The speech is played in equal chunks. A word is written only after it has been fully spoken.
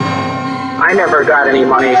I never got any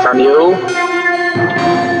money from you.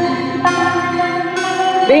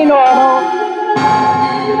 Be normal.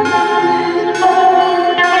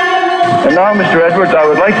 And now, Mr. Edwards, I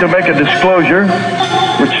would like to make a disclosure,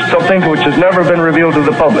 something which has never been revealed to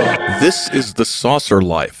the public. This is The Saucer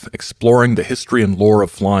Life, exploring the history and lore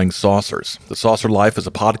of flying saucers. The Saucer Life is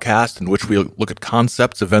a podcast in which we look at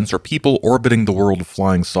concepts, events, or people orbiting the world of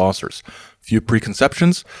flying saucers. Few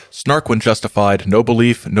preconceptions, snark when justified, no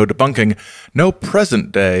belief, no debunking, no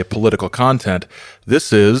present-day political content.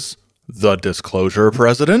 This is The Disclosure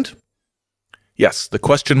President. Yes, the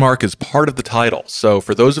question mark is part of the title. So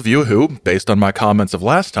for those of you who, based on my comments of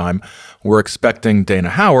last time, were expecting Dana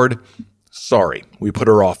Howard, sorry, we put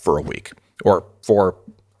her off for a week, or for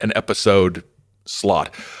an episode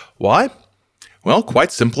slot. Why? Well,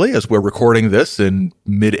 quite simply, as we're recording this in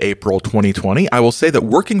mid-April 2020, I will say that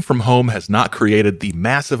working from home has not created the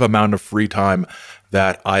massive amount of free time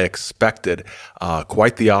that I expected.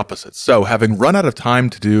 Quite the opposite. So, having run out of time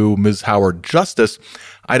to do Ms. Howard justice,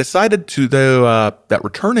 I decided to that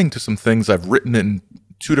returning to some things I've written in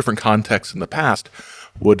two different contexts in the past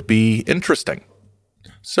would be interesting.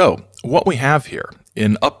 So, what we have here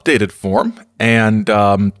in updated form, and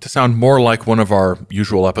to sound more like one of our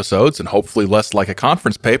usual episodes and hopefully less like a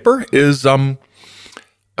conference paper, is a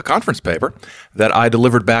conference paper that I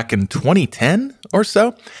delivered back in 2010 or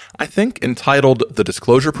so, I think, entitled The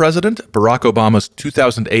Disclosure President, Barack Obama's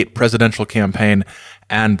 2008 Presidential Campaign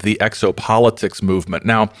and the Exopolitics Movement.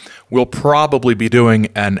 Now, we'll probably be doing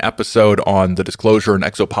an episode on the disclosure and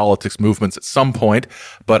exopolitics movements at some point,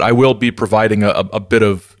 but I will be providing a bit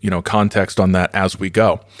of, context on that as we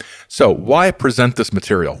go. So, why present this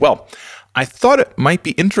material? Well, I thought it might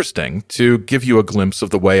be interesting to give you a glimpse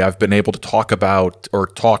of the way I've been able to talk about or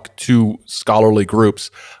talk to scholarly groups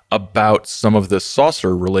about some of this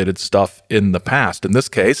saucer-related stuff in the past. In this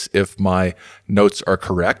case, if my notes are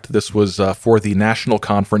correct, this was for the National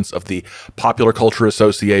Conference of the Popular Culture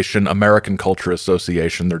Association, American Culture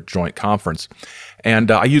Association, their joint conference. And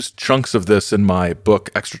I used chunks of this in my book,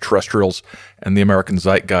 Extraterrestrials and the American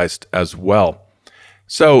Zeitgeist, as well.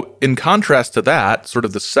 So in contrast to that, sort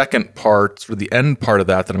of the second part, sort of the end part of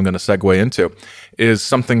that I'm going to segue into, is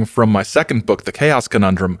something from my second book, The Chaos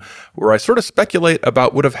Conundrum, where I sort of speculate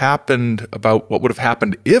about what would have happened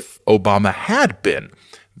if Obama had been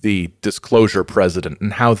the disclosure president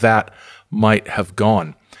and how that might have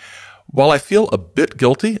gone. While I feel a bit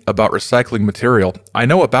guilty about recycling material, I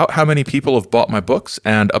know about how many people have bought my books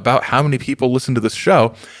and about how many people listen to this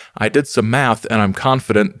show. I did some math, and I'm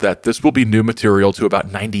confident that this will be new material to about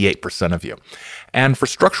 98% of you. And for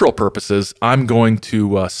structural purposes, I'm going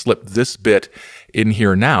to slip this bit in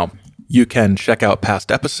here now. You can check out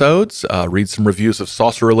past episodes, read some reviews of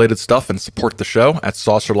saucer-related stuff, and support the show at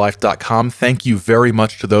saucerlife.com. Thank you very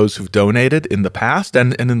much to those who've donated in the past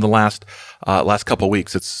and in the last couple of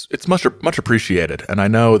weeks. It's much appreciated, and I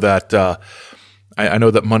know that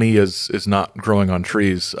money is not growing on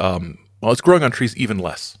trees. It's growing on trees even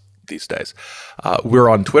less these days. We're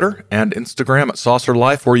on Twitter and Instagram at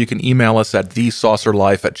saucerlife, or you can email us at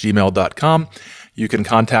thesaucerlife@gmail.com. You can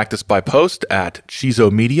contact us by post at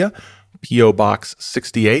Chizo Media, P.O. Box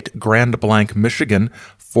 68, Grand Blanc, Michigan,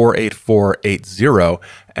 48480.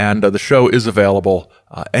 And the show is available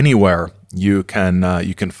anywhere you can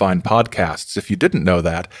find podcasts. If you didn't know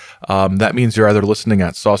that, that means you're either listening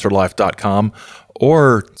at saucerlife.com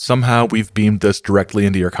or somehow we've beamed this directly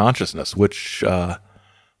into your consciousness, which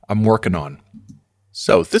I'm working on.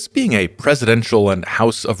 So, this being a presidential and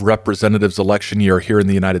House of Representatives election year here in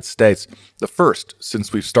the United States, the first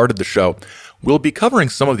since we've started the show, we'll be covering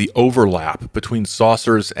some of the overlap between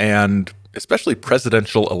saucers and especially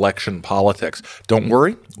presidential election politics. Don't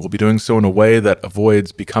worry, we'll be doing so in a way that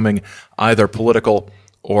avoids becoming either political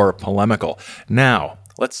or polemical. Now,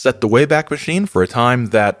 let's set the Wayback Machine for a time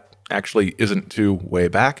that actually isn't too way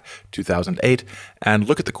back, 2008, and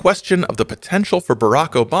look at the question of the potential for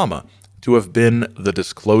Barack Obama to have been the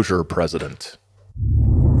disclosure president.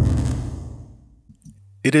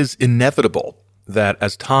 It is inevitable that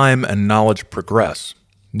as time and knowledge progress,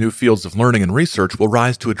 new fields of learning and research will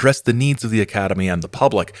rise to address the needs of the academy and the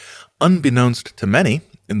public. Unbeknownst to many,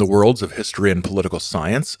 in the worlds of history and political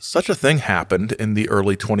science, such a thing happened in the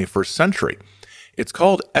early 21st century. It's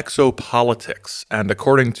called exopolitics, and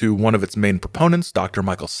according to one of its main proponents, Dr.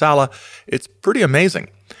 Michael Salla, it's pretty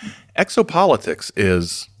amazing. Exopolitics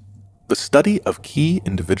is the study of key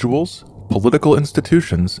individuals, political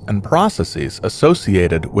institutions, and processes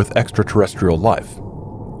associated with extraterrestrial life.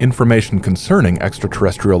 Information concerning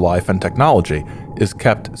extraterrestrial life and technology is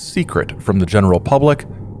kept secret from the general public,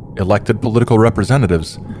 elected political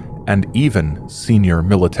representatives, and even senior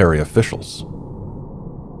military officials.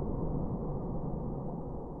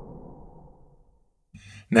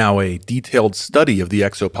 Now, a detailed study of the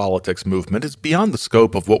exopolitics movement is beyond the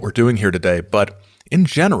scope of what we're doing here today, but in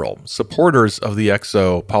general, supporters of the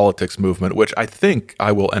exopolitics movement, which I think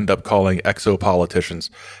I will end up calling exopoliticians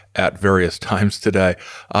at various times today,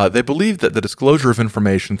 they believe that the disclosure of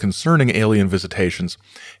information concerning alien visitations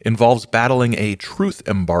involves battling a truth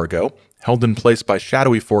embargo held in place by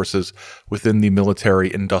shadowy forces within the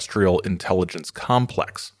military-industrial intelligence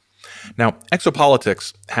complex. Now,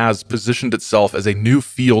 exopolitics has positioned itself as a new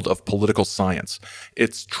field of political science.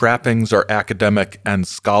 Its trappings are academic and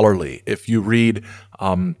scholarly. If you read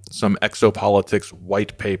some exopolitics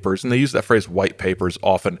white papers, and they use that phrase white papers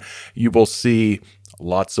often, you will see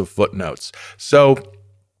lots of footnotes. So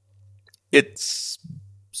it's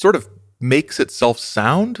sort of makes itself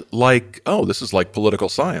sound like, oh, this is like political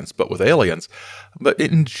science, but with aliens. But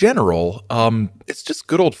in general, it's just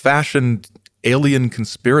good old-fashioned alien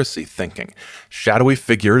conspiracy thinking. Shadowy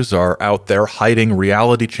figures are out there hiding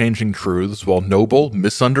reality-changing truths while noble,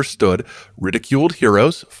 misunderstood, ridiculed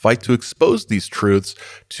heroes fight to expose these truths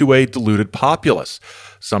to a deluded populace.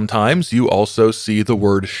 Sometimes you also see the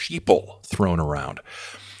word sheeple thrown around.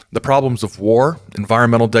 The problems of war,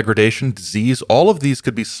 environmental degradation, disease, all of these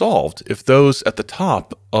could be solved if those at the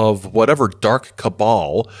top of whatever dark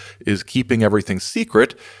cabal is keeping everything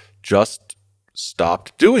secret just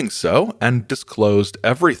stopped doing so and disclosed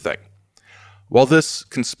everything. While this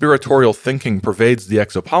conspiratorial thinking pervades the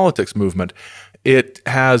exopolitics movement, it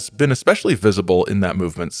has been especially visible in that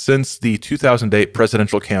movement since the 2008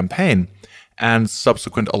 presidential campaign and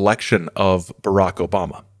subsequent election of Barack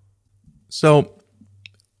Obama. So,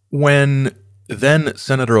 when then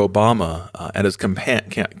Senator Obama and his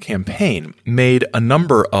campaign made a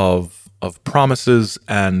number of promises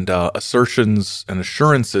and assertions and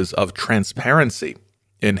assurances of transparency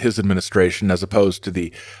in his administration, as opposed to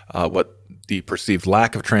the perceived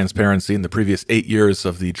lack of transparency in the previous 8 years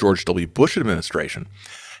of the George W. Bush administration,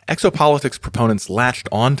 exopolitics proponents latched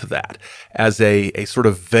onto that as a sort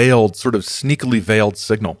of sneakily veiled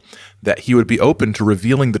signal that he would be open to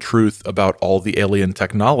revealing the truth about all the alien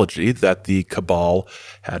technology that the cabal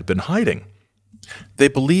had been hiding. They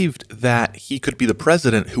believed that he could be the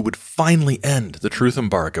president who would finally end the truth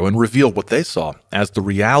embargo and reveal what they saw as the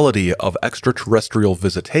reality of extraterrestrial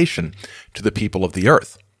visitation to the people of the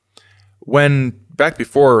Earth. Back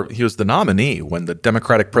before he was the nominee, when the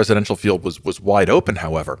Democratic presidential field was wide open,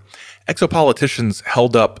 however, exopoliticians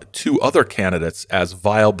held up two other candidates as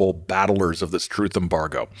viable battlers of this truth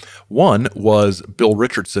embargo. One was Bill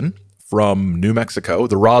Richardson from New Mexico,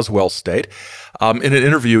 the Roswell state. In an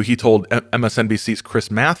interview, he told MSNBC's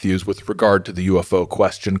Chris Matthews with regard to the UFO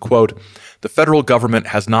question, quote, "The federal government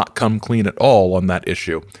has not come clean at all on that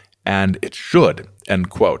issue, and it should,"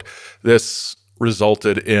 end quote. This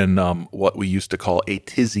resulted in what we used to call a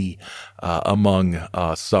tizzy among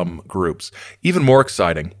some groups. Even more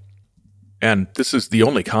exciting, and this is the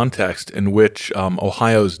only context in which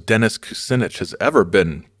Ohio's Dennis Kucinich has ever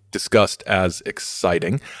been discussed as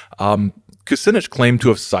exciting. Kucinich claimed to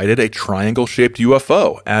have sighted a triangle-shaped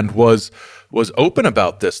UFO and was open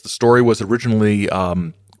about this. The story was originally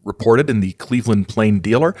reported in the Cleveland Plain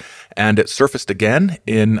Dealer, and it surfaced again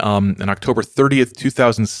in an October 30th,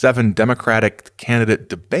 2007 Democratic candidate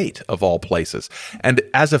debate, of all places. And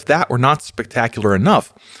as if that were not spectacular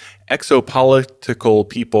enough, exopolitical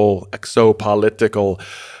people,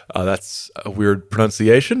 that's a weird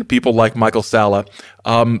pronunciation, people like Michael Salla,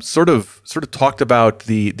 sort of talked about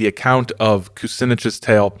the account of Kucinich's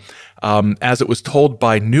tale as it was told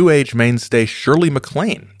by New Age mainstay Shirley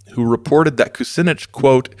MacLaine, who reported that Kucinich,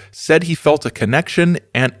 quote, said he felt a connection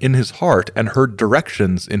in his heart and heard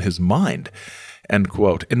directions in his mind, end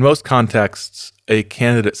quote. In most contexts, a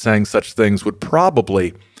candidate saying such things would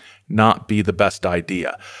probably not be the best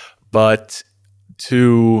idea. But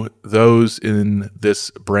to those in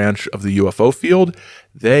this branch of the UFO field,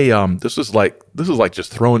 this was like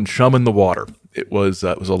just throwing chum in the water. It was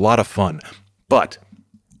a lot of fun. But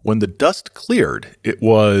when the dust cleared, it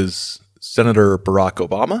was Senator Barack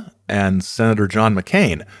Obama and Senator John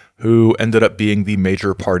McCain who ended up being the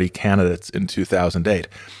major party candidates in 2008.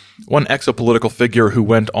 One exopolitical figure who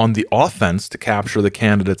went on the offense to capture the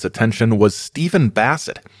candidates' attention was Stephen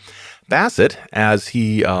Bassett. Bassett, as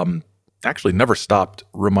he actually never stopped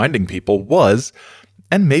reminding people, was,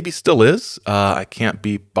 and maybe still is, I can't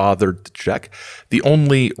be bothered to check, the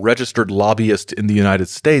only registered lobbyist in the United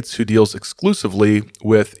States who deals exclusively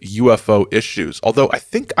with UFO issues. Although I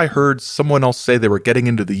think I heard someone else say they were getting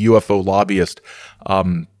into the UFO lobbyist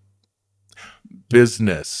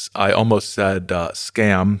business. I almost said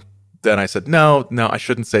scam, then I said, no, I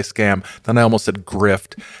shouldn't say scam. Then I almost said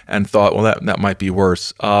grift and thought, well, that might be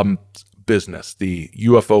worse. Business, the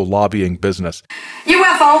UFO lobbying business.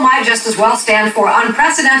 UFO might just as well stand for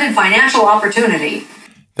unprecedented financial opportunity.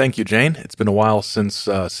 Thank you, Jane. It's been a while since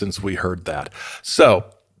we heard that. So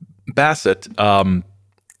Bassett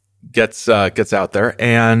gets out there,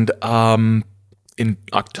 and in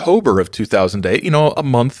October of 2008,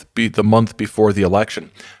 the month before the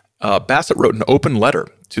election, Bassett wrote an open letter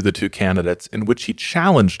to the two candidates in which he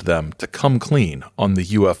challenged them to come clean on the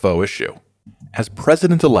UFO issue. As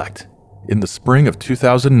president-elect, in the spring of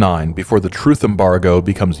 2009, before the truth embargo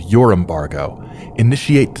becomes your embargo,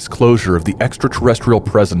 initiate disclosure of the extraterrestrial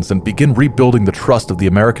presence and begin rebuilding the trust of the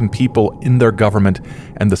American people in their government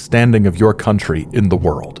and the standing of your country in the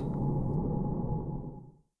world.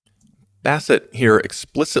 Bassett here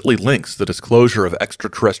explicitly links the disclosure of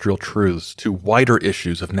extraterrestrial truths to wider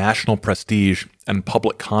issues of national prestige and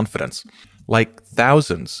public confidence. Like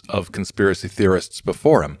thousands of conspiracy theorists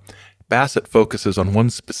before him, Bassett focuses on one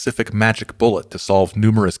specific magic bullet to solve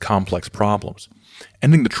numerous complex problems.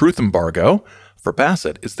 Ending the truth embargo, for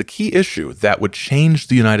Bassett, is the key issue that would change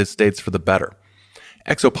the United States for the better.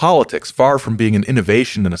 Exopolitics, far from being an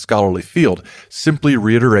innovation in a scholarly field, simply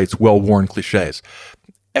reiterates well-worn cliches.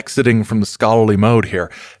 Exiting from the scholarly mode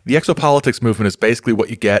here, the exopolitics movement is basically what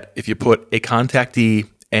you get if you put a contactee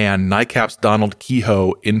and NICAP's Donald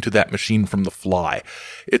Kehoe into that machine from The Fly.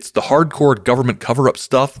 It's the hardcore government cover-up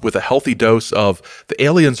stuff with a healthy dose of the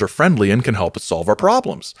aliens are friendly and can help us solve our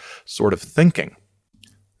problems sort of thinking.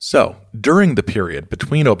 So, during the period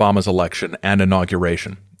between Obama's election and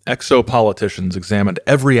inauguration, exopoliticians examined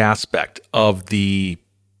every aspect of the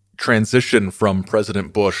transition from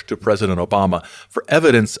President Bush to President Obama for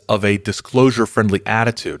evidence of a disclosure-friendly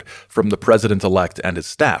attitude from the president-elect and his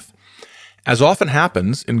staff. As often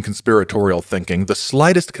happens in conspiratorial thinking, the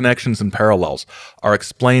slightest connections and parallels are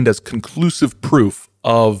explained as conclusive proof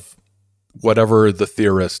of whatever the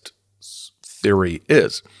theorist's theory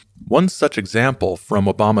is. One such example from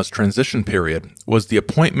Obama's transition period was the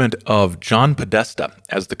appointment of John Podesta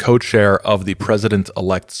as the co-chair of the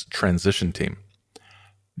president-elect's transition team.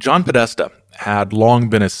 John Podesta had long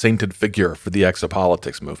been a sainted figure for the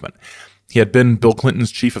exopolitics movement. He had been Bill Clinton's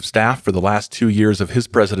chief of staff for the last 2 years of his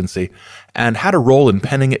presidency and had a role in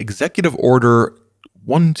penning Executive Order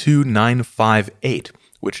 12958,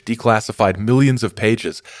 which declassified millions of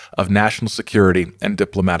pages of national security and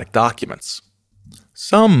diplomatic documents.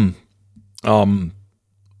 Some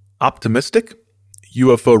optimistic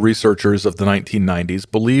UFO researchers of the 1990s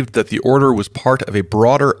believed that the order was part of a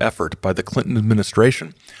broader effort by the Clinton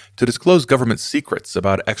administration to disclose government secrets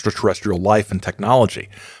about extraterrestrial life and technology.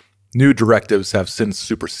 New directives have since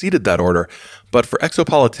superseded that order, but for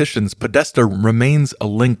exopoliticians, Podesta remains a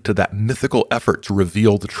link to that mythical effort to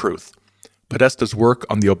reveal the truth. Podesta's work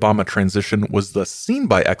on the Obama transition was thus seen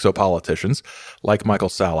by exopoliticians, like Michael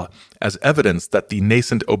Salla, as evidence that the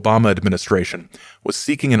nascent Obama administration was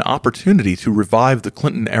seeking an opportunity to revive the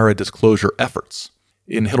Clinton-era disclosure efforts.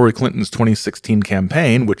 In Hillary Clinton's 2016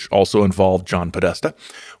 campaign, which also involved John Podesta,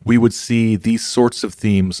 we would see these sorts of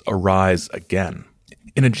themes arise again.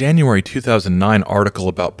 In a January 2009 article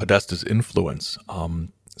about Podesta's influence,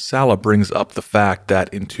 Salla brings up the fact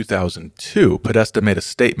that in 2002, Podesta made a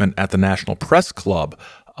statement at the National Press Club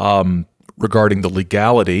regarding the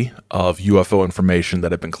legality of UFO information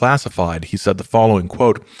that had been classified. He said the following,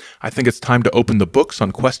 quote, "I think it's time to open the books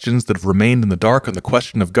on questions that have remained in the dark on the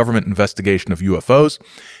question of government investigation of UFOs.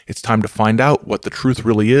 It's time to find out what the truth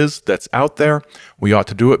really is that's out there. We ought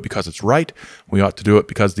to do it because it's right. We ought to do it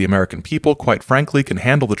because the American people, quite frankly, can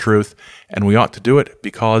handle the truth. And we ought to do it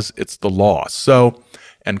because it's the law." So,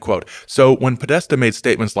 end quote. So when Podesta made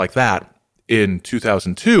statements like that in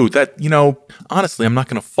 2002, that, honestly, I'm not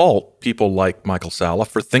going to fault people like Michael Salla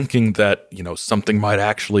for thinking that, something might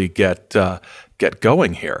actually get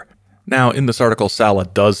going here. Now, in this article, Salla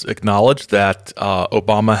does acknowledge that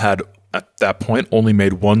Obama had, at that point, only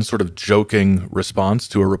made one sort of joking response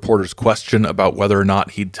to a reporter's question about whether or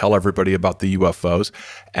not he'd tell everybody about the UFOs.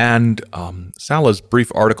 And Salla's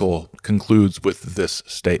brief article concludes with this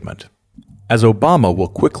statement. As Obama will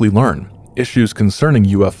quickly learn, issues concerning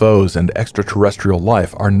UFOs and extraterrestrial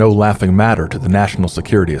life are no laughing matter to the national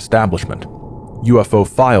security establishment. UFO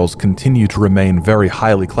files continue to remain very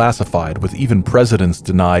highly classified, with even presidents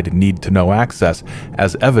denied need-to-know access,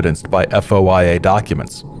 as evidenced by FOIA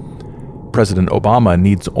documents. President Obama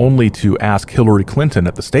needs only to ask Hillary Clinton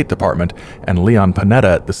at the State Department and Leon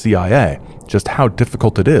Panetta at the CIA just how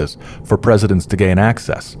difficult it is for presidents to gain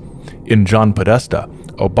access. In John Podesta,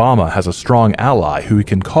 Obama has a strong ally who he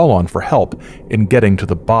can call on for help in getting to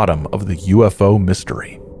the bottom of the UFO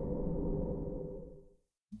mystery.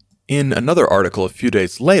 In another article a few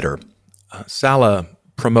days later, Salla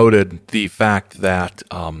promoted the fact that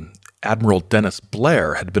Admiral Dennis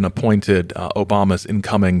Blair had been appointed Obama's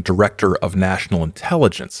incoming Director of National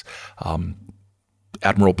Intelligence.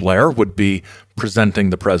 Admiral Blair would be presenting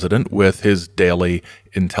the president with his daily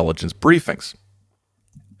intelligence briefings.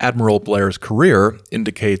 Admiral Blair's career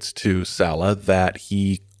indicates to Salla that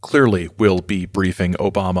he clearly will be briefing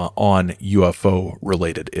Obama on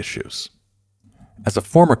UFO-related issues. As a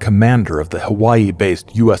former commander of the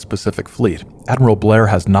Hawaii-based U.S. Pacific Fleet, Admiral Blair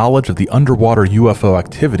has knowledge of the underwater UFO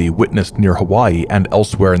activity witnessed near Hawaii and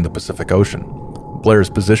elsewhere in the Pacific Ocean.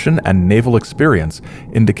 Blair's position and naval experience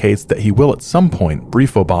indicates that he will at some point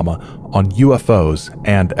brief Obama on UFOs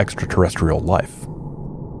and extraterrestrial life.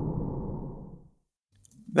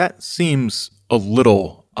 That seems a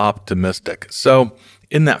little optimistic. So,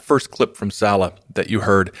 in that first clip from Salla that you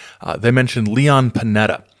heard, they mentioned Leon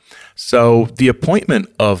Panetta. So the appointment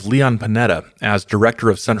of Leon Panetta as Director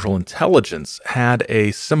of Central Intelligence had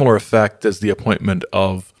a similar effect as the appointment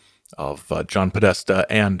of John Podesta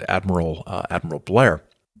and Admiral Blair.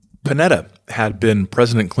 Panetta had been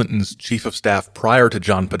President Clinton's chief of staff prior to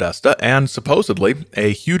John Podesta and supposedly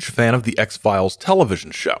a huge fan of the X-Files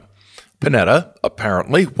television show. Panetta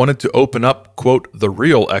apparently wanted to open up, quote, the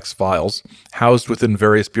real X-Files, housed within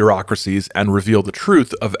various bureaucracies, and reveal the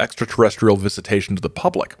truth of extraterrestrial visitation to the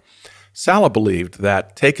public. Salla believed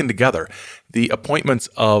that, taken together, the appointments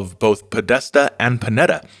of both Podesta and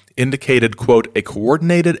Panetta indicated, quote, a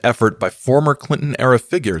coordinated effort by former Clinton-era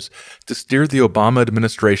figures to steer the Obama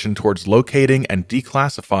administration towards locating and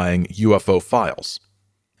declassifying UFO files.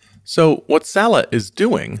 So what Salla is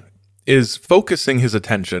doing is focusing his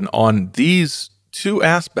attention on these two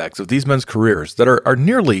aspects of these men's careers that are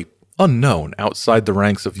nearly unknown outside the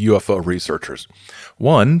ranks of UFO researchers.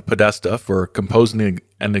 One, Podesta, for composing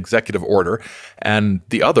an executive order, and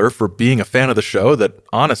the other for being a fan of the show that,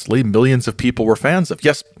 honestly, millions of people were fans of.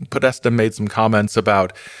 Yes, Podesta made some comments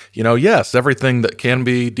about, yes, everything that can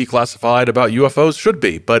be declassified about UFOs should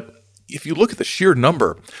be, but if you look at the sheer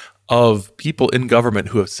number of people in government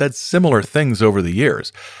who have said similar things over the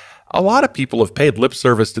years, a lot of people have paid lip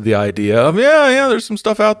service to the idea of, there's some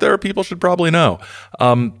stuff out there people should probably know.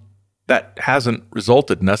 That hasn't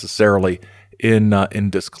resulted necessarily in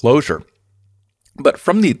disclosure. But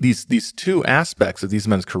from these two aspects of these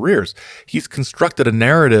men's careers, he's constructed a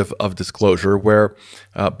narrative of disclosure where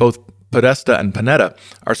both Podesta and Panetta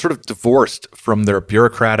are sort of divorced from their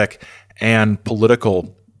bureaucratic and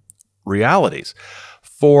political realities.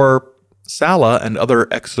 For Salla and other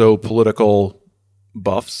exopolitical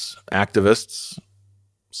buffs, activists,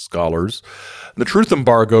 scholars, the truth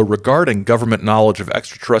embargo regarding government knowledge of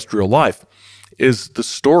extraterrestrial life is the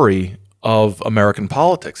story of American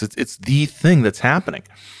politics. It's the thing that's happening.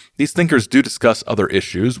 These thinkers do discuss other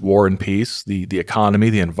issues, war and peace, the economy,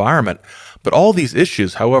 the environment, but all these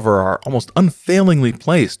issues, however, are almost unfailingly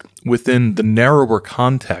placed within the narrower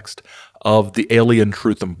context of the alien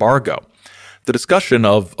truth embargo. The discussion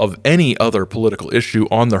of any other political issue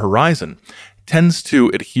on the horizon tends to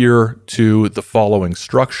adhere to the following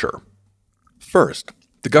structure. First,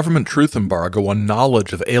 the government truth embargo on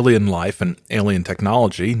knowledge of alien life and alien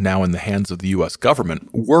technology, now in the hands of the U.S. government,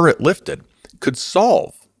 were it lifted, could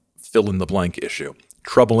solve fill-in-the-blank issue,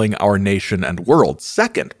 troubling our nation and world.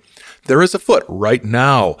 Second, there is afoot right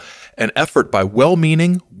now an effort by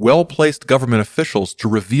well-meaning, well-placed government officials to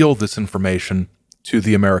reveal this information to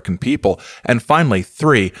the American people. And finally,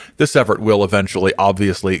 three, this effort will eventually,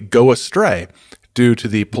 obviously, go astray due to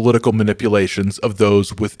the political manipulations of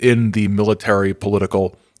those within the military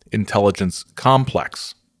political intelligence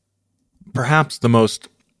complex. Perhaps the most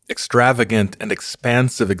extravagant and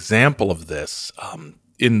expansive example of this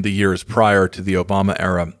in the years prior to the Obama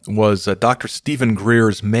era was Dr. Stephen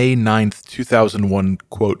Greer's May 9th, 2001,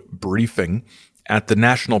 quote, briefing at the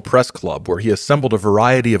National Press Club, where he assembled a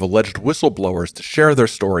variety of alleged whistleblowers to share their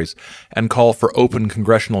stories and call for open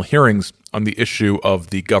congressional hearings on the issue of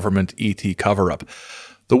the government ET cover-up.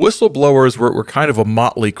 The whistleblowers were kind of a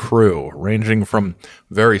motley crew, ranging from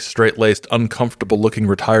very straight-laced, uncomfortable-looking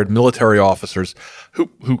retired military officers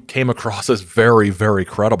who came across as very, very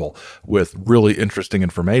credible with really interesting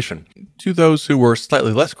information, to those who were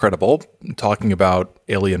slightly less credible, talking about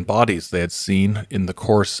alien bodies they had seen in the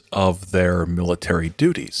course of their military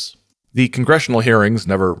duties. The congressional hearings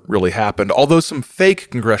never really happened, although some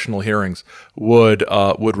fake congressional hearings would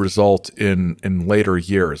result in later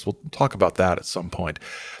years. We'll talk about that at some point.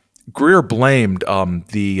 Greer blamed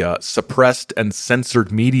the suppressed and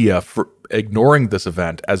censored media for ignoring this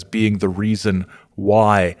event as being the reason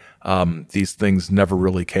why these things never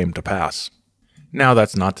really came to pass. Now,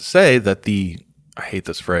 that's not to say that the I hate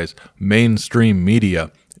this phrase, mainstream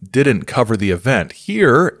media didn't cover the event.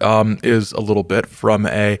 Here is a little bit from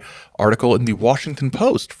a article in the Washington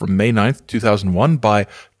Post from May 9th, 2001 by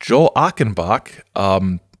Joel Achenbach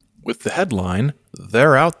with the headline,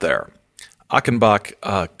 "They're Out There." Achenbach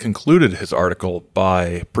concluded his article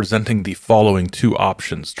by presenting the following two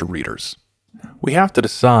options to readers. We have to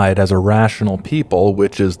decide as a rational people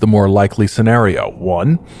which is the more likely scenario.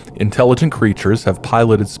 1. Intelligent creatures have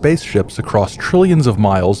piloted spaceships across trillions of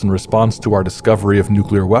miles in response to our discovery of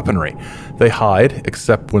nuclear weaponry. They hide,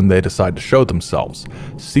 except when they decide to show themselves.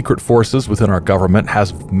 Secret forces within our government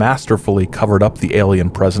has masterfully covered up the alien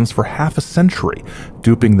presence for half a century,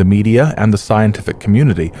 duping the media and the scientific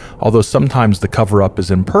community, although sometimes the cover-up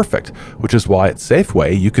is imperfect, which is why at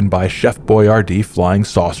Safeway you can buy Chef Boyardee flying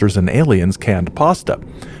saucers and aliens canned pasta.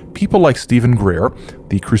 People like Stephen Greer,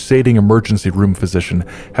 the crusading emergency room physician,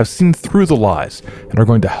 have seen through the lies and are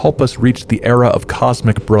going to help us reach the era of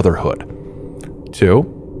cosmic brotherhood.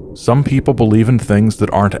 2. Some people believe in things that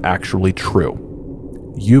aren't actually true.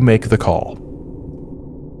 You make the call.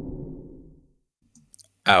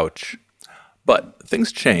 Ouch. But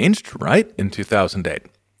things changed, right, in 2008.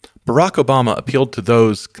 Barack Obama appealed to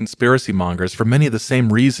those conspiracy mongers for many of the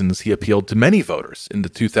same reasons he appealed to many voters in the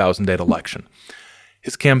 2008 election.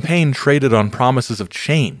 His campaign traded on promises of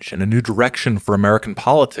change and a new direction for American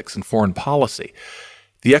politics and foreign policy.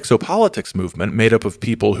 The exopolitics movement, made up of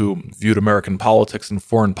people who viewed American politics and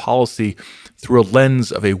foreign policy through a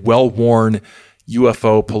lens of a well-worn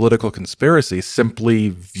UFO political conspiracy, simply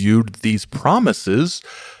viewed these promises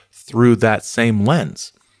through that same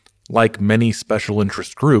lens. Like many special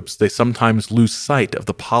interest groups, they sometimes lose sight of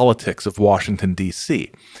the politics of Washington,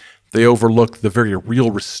 D.C. They overlook the very real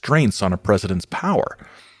restraints on a president's power.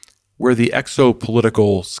 Where the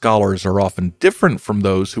exopolitical scholars are often different from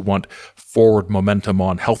those who want forward momentum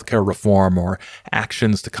on healthcare reform or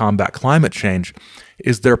actions to combat climate change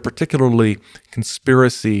is their particularly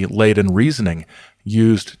conspiracy-laden reasoning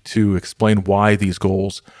used to explain why these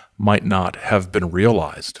goals might not have been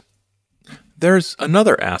realized. There's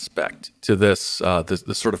another aspect to this,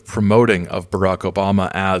 this sort of promoting of Barack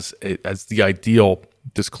Obama as the ideal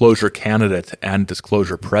disclosure candidate and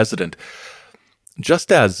disclosure president.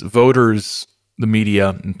 Just as voters, the media,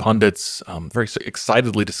 and pundits very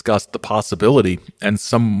excitedly discussed the possibility and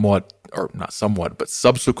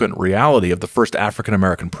subsequent reality of the first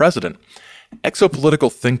African-American president,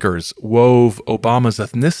 exopolitical thinkers wove Obama's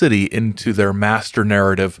ethnicity into their master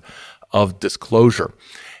narrative of disclosure.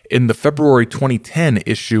 In the February 2010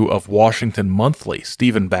 issue of Washington Monthly,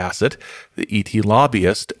 Stephen Bassett, the ET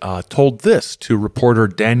lobbyist, told this to reporter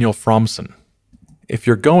Daniel Fromson. If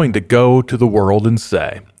you're going to go to the world and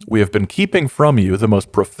say, we have been keeping from you the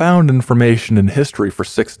most profound information in history for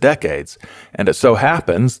 6 decades, and it so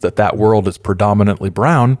happens that that world is predominantly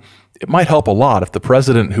brown, it might help a lot if the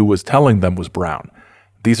president who was telling them was brown.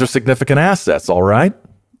 These are significant assets, all right?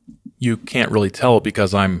 You can't really tell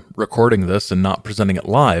because I'm recording this and not presenting it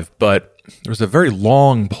live, but there was a very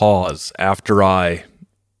long pause after I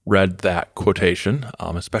read that quotation,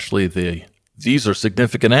 especially "these are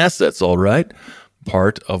significant assets, all right,"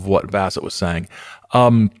 part of what Bassett was saying.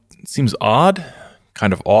 It seems odd,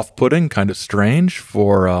 kind of off-putting, kind of strange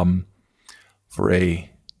for a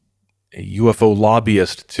UFO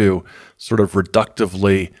lobbyist to sort of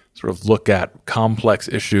reductively sort of look at complex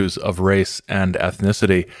issues of race and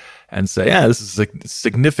ethnicity and say, yeah, this is a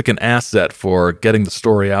significant asset for getting the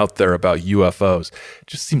story out there about UFOs. It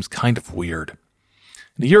just seems kind of weird.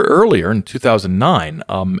 And a year earlier, in 2009,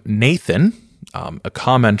 Nathan, a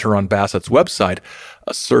commenter on Bassett's website,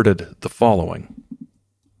 asserted the following.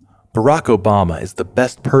 Barack Obama is the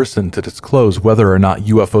best person to disclose whether or not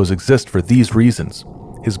UFOs exist for these reasons.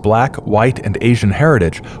 His black, white, and Asian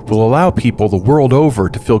heritage will allow people the world over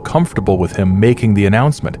to feel comfortable with him making the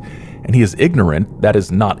announcement, and he is ignorant, that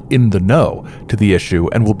is not in the know, to the issue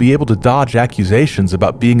and will be able to dodge accusations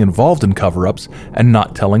about being involved in cover-ups and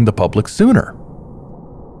not telling the public sooner.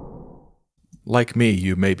 Like me,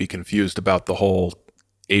 you may be confused about the whole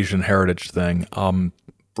Asian heritage thing.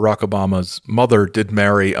 Barack Obama's mother did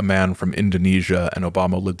marry a man from Indonesia, and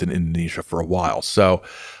Obama lived in Indonesia for a while, so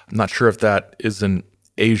I'm not sure if that is an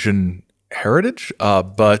Asian heritage,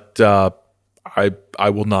 but I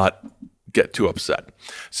will not get too upset.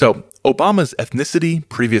 So Obama's ethnicity,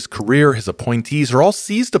 previous career, his appointees are all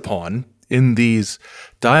seized upon in these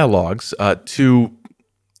dialogues to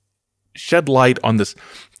shed light on this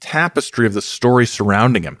tapestry of the story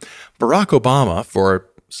surrounding him. Barack Obama, for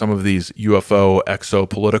some of these UFO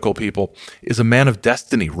exopolitical people, is a man of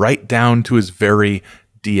destiny right down to his very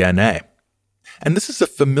DNA. And this is a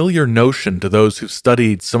familiar notion to those who've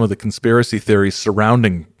studied some of the conspiracy theories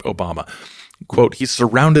surrounding Obama. Quote, he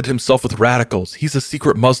surrounded himself with radicals. He's a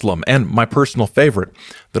secret Muslim. And my personal favorite,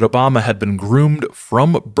 that Obama had been groomed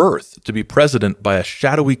from birth to be president by a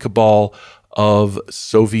shadowy cabal of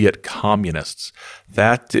Soviet communists.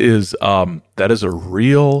 That is a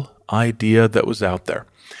real idea that was out there.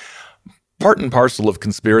 Part and parcel of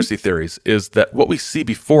conspiracy theories is that what we see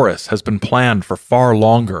before us has been planned for far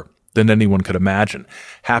longer than anyone could imagine.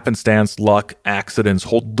 Happenstance, luck, accidents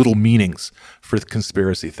hold little meanings for the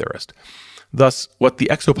conspiracy theorist. Thus, what the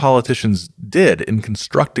exopoliticians did in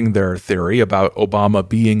constructing their theory about Obama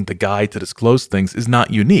being the guy to disclose things is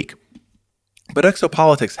not unique. But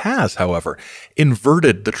exopolitics has, however,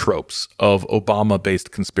 inverted the tropes of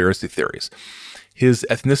Obama-based conspiracy theories. His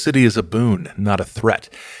ethnicity is a boon, not a threat.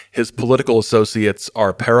 His political associates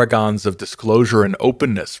are paragons of disclosure and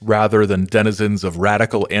openness rather than denizens of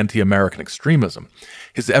radical anti-American extremism.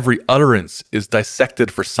 His every utterance is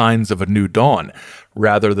dissected for signs of a new dawn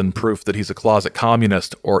rather than proof that he's a closet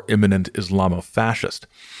communist or imminent Islamo-fascist.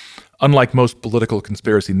 Unlike most political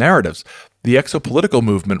conspiracy narratives, the exopolitical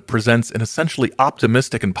movement presents an essentially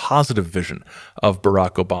optimistic and positive vision of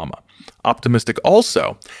Barack Obama. Optimistic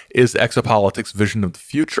also is exopolitics' vision of the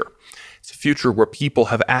future. It's a future where people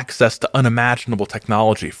have access to unimaginable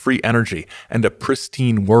technology, free energy, and a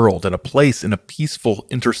pristine world, and a place in a peaceful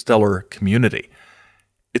interstellar community.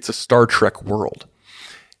 It's a Star Trek world.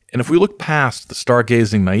 And if we look past the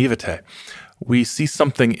stargazing naivete, we see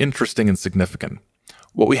something interesting and significant.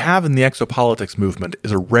 What we have in the exopolitics movement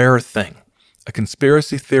is a rare thing, a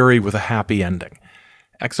conspiracy theory with a happy ending.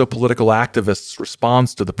 Exopolitical activists'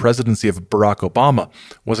 response to the presidency of Barack Obama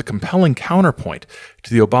was a compelling counterpoint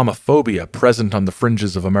to the Obamophobia present on the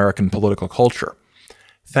fringes of American political culture.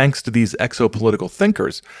 Thanks to these exopolitical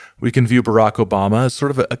thinkers, we can view Barack Obama as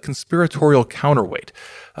sort of a conspiratorial counterweight,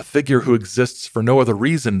 a figure who exists for no other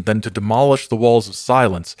reason than to demolish the walls of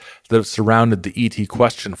silence that have surrounded the ET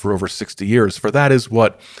question for over 60 years, for that is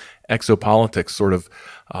what exopolitics sort of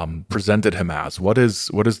presented him as. What is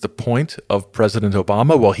the point of President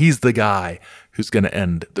Obama? Well, he's the guy who's going to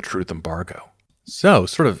end the truth embargo. So,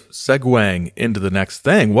 sort of segueing into the next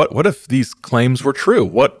thing, what if these claims were true?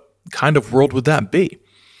 What kind of world would that be?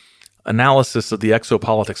 Analysis of the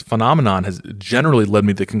exopolitics phenomenon has generally led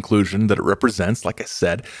me to the conclusion that it represents, like I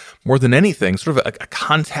said, more than anything, sort of a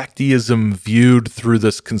contacteeism viewed through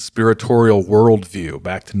this conspiratorial worldview,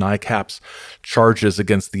 back to NICAP's charges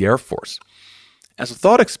against the Air Force. As a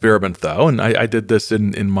thought experiment, though, and I did this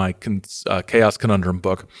in my Chaos Conundrum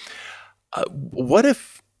book, what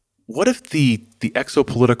if the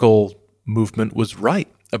exopolitical movement was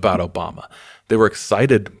right about Obama? They were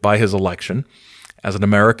excited by his election. As an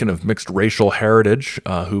American of mixed racial heritage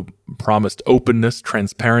who promised openness,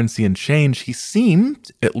 transparency, and change, he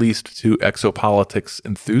seemed, at least to exopolitics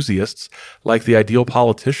enthusiasts, like the ideal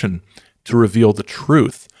politician to reveal the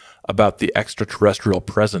truth about the extraterrestrial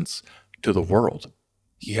presence to the world.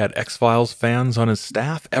 He had X-Files fans on his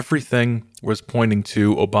staff. Everything was pointing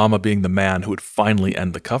to Obama being the man who would finally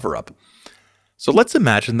end the cover-up. So let's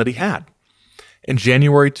imagine that he had. In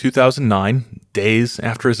January 2009, days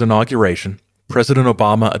after his inauguration, President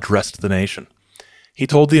Obama addressed the nation. He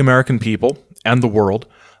told the American people and the world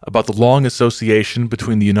about the long association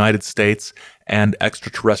between the United States and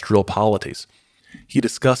extraterrestrial polities. He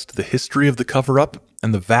discussed the history of the cover-up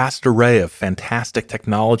and the vast array of fantastic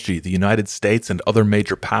technology the United States and other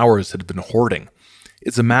major powers had been hoarding.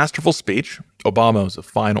 It's a masterful speech. Obama is a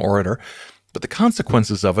fine orator, but the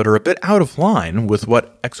consequences of it are a bit out of line with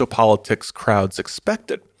what exopolitics crowds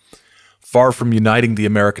expected. Far from uniting the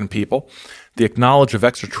American people, the knowledge of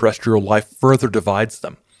extraterrestrial life further divides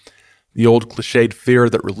them. The old cliched fear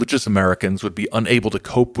that religious Americans would be unable to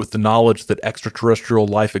cope with the knowledge that extraterrestrial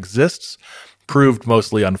life exists proved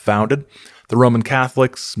mostly unfounded. The Roman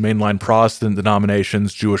Catholics, mainline Protestant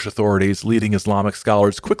denominations, Jewish authorities, leading Islamic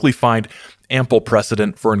scholars quickly find ample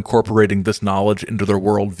precedent for incorporating this knowledge into their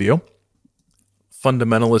worldview.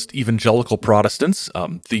 Fundamentalist evangelical Protestants,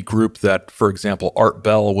 the group that, for example, Art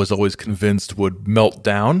Bell was always convinced would melt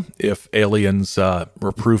down if aliens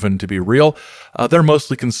were proven to be real, they're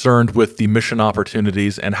mostly concerned with the mission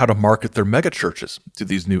opportunities and how to market their megachurches to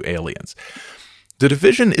these new aliens. The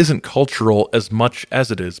division isn't cultural as much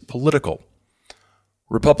as it is political.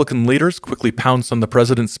 Republican leaders quickly pounced on the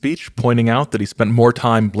president's speech, pointing out that he spent more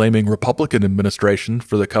time blaming Republican administration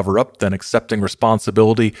for the cover-up than accepting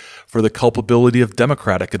responsibility for the culpability of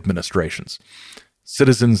Democratic administrations.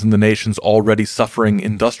 Citizens in the nation's already suffering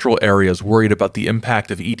industrial areas worried about the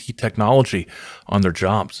impact of ET technology on their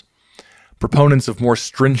jobs. Proponents of more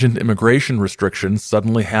stringent immigration restrictions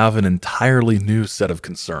suddenly have an entirely new set of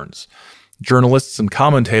concerns. Journalists and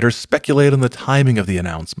commentators speculate on the timing of the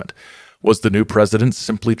announcement. Was the new president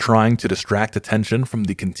simply trying to distract attention from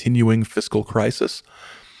the continuing fiscal crisis?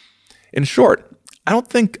 In short, I don't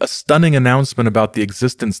think a stunning announcement about the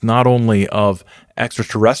existence not only of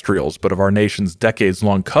extraterrestrials, but of our nation's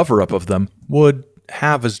decades-long cover-up of them would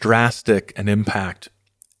have as drastic an impact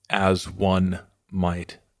as one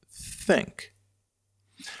might think.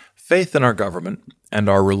 Faith in our government and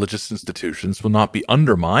our religious institutions will not be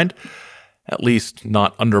undermined, at least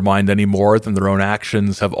not undermined any more than their own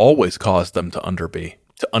actions have always caused them to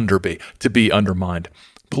be undermined.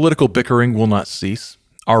 Political bickering will not cease.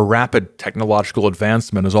 Our rapid technological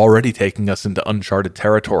advancement is already taking us into uncharted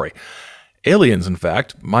territory. Aliens, in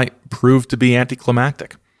fact, might prove to be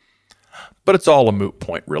anticlimactic. But it's all a moot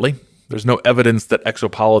point, really. There's no evidence that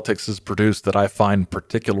exopolitics has produced that I find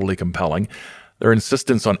particularly compelling. Their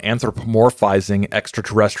insistence on anthropomorphizing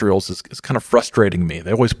extraterrestrials is kind of frustrating me.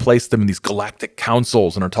 They always place them in these galactic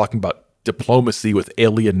councils and are talking about diplomacy with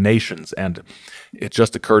alien nations, and it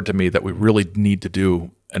just occurred to me that we really need to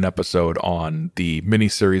do an episode on the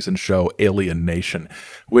miniseries and show Alien Nation,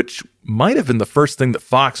 which might have been the first thing that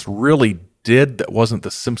Fox really did that wasn't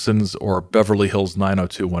The Simpsons or Beverly Hills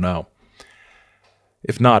 90210.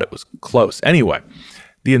 If not, it was close. Anyway,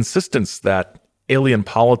 the insistence that alien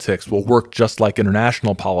politics will work just like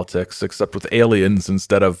international politics, except with aliens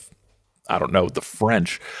instead of, the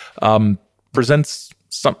French, presents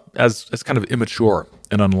some as kind of immature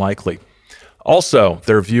and unlikely. Also,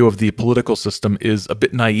 their view of the political system is a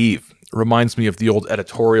bit naive. It reminds me of the old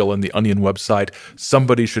editorial in the Onion website,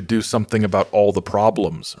 "Somebody should do something about all the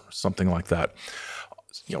problems," or something like that.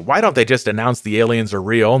 Why don't they just announce the aliens are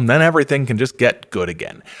real and then everything can just get good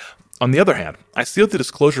again? On the other hand, I see the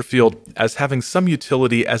disclosure field as having some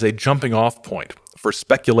utility as a jumping-off point for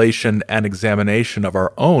speculation and examination of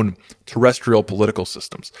our own terrestrial political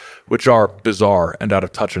systems, which are bizarre and out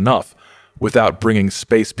of touch enough without bringing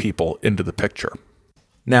space people into the picture.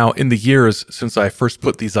 Now, in the years since I first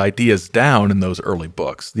put these ideas down in those early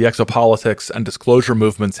books, the exopolitics and disclosure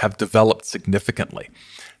movements have developed significantly.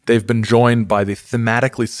 They've been joined by the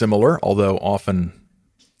thematically similar, although often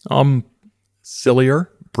sillier,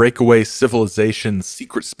 breakaway civilization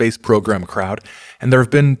secret space program crowd, and there have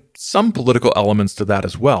been some political elements to that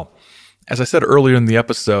as well. As I said earlier in the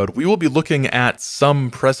episode, we will be looking at some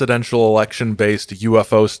presidential election-based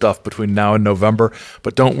UFO stuff between now and November,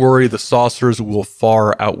 but don't worry, the saucers will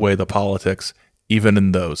far outweigh the politics, even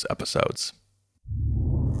in those episodes.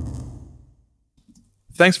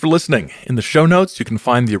 Thanks for listening. In the show notes, you can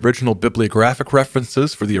find the original bibliographic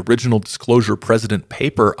references for the original Disclosure President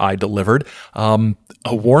paper I delivered.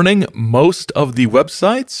 A warning, most of the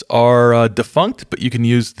websites are defunct, but you can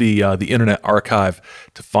use the Internet Archive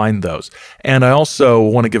to find those. And I also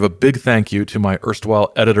want to give a big thank you to my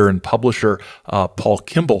erstwhile editor and publisher, Paul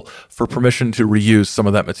Kimball, for permission to reuse some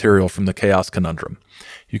of that material from the Chaos Conundrum.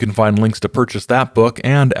 You can find links to purchase that book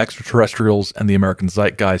and Extraterrestrials and the American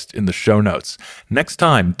Zeitgeist in the show notes. Next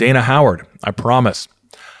time, Dana Howard, I promise.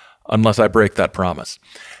 Unless I break that promise.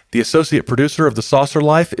 The associate producer of The Saucer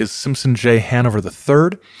Life is Simpson J. Hanover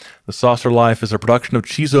III. The Saucer Life is a production of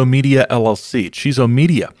Chizo Media, LLC. Chizo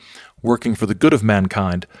Media, working for the good of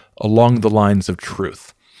mankind along the lines of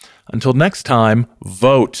truth. Until next time,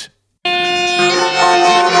 vote.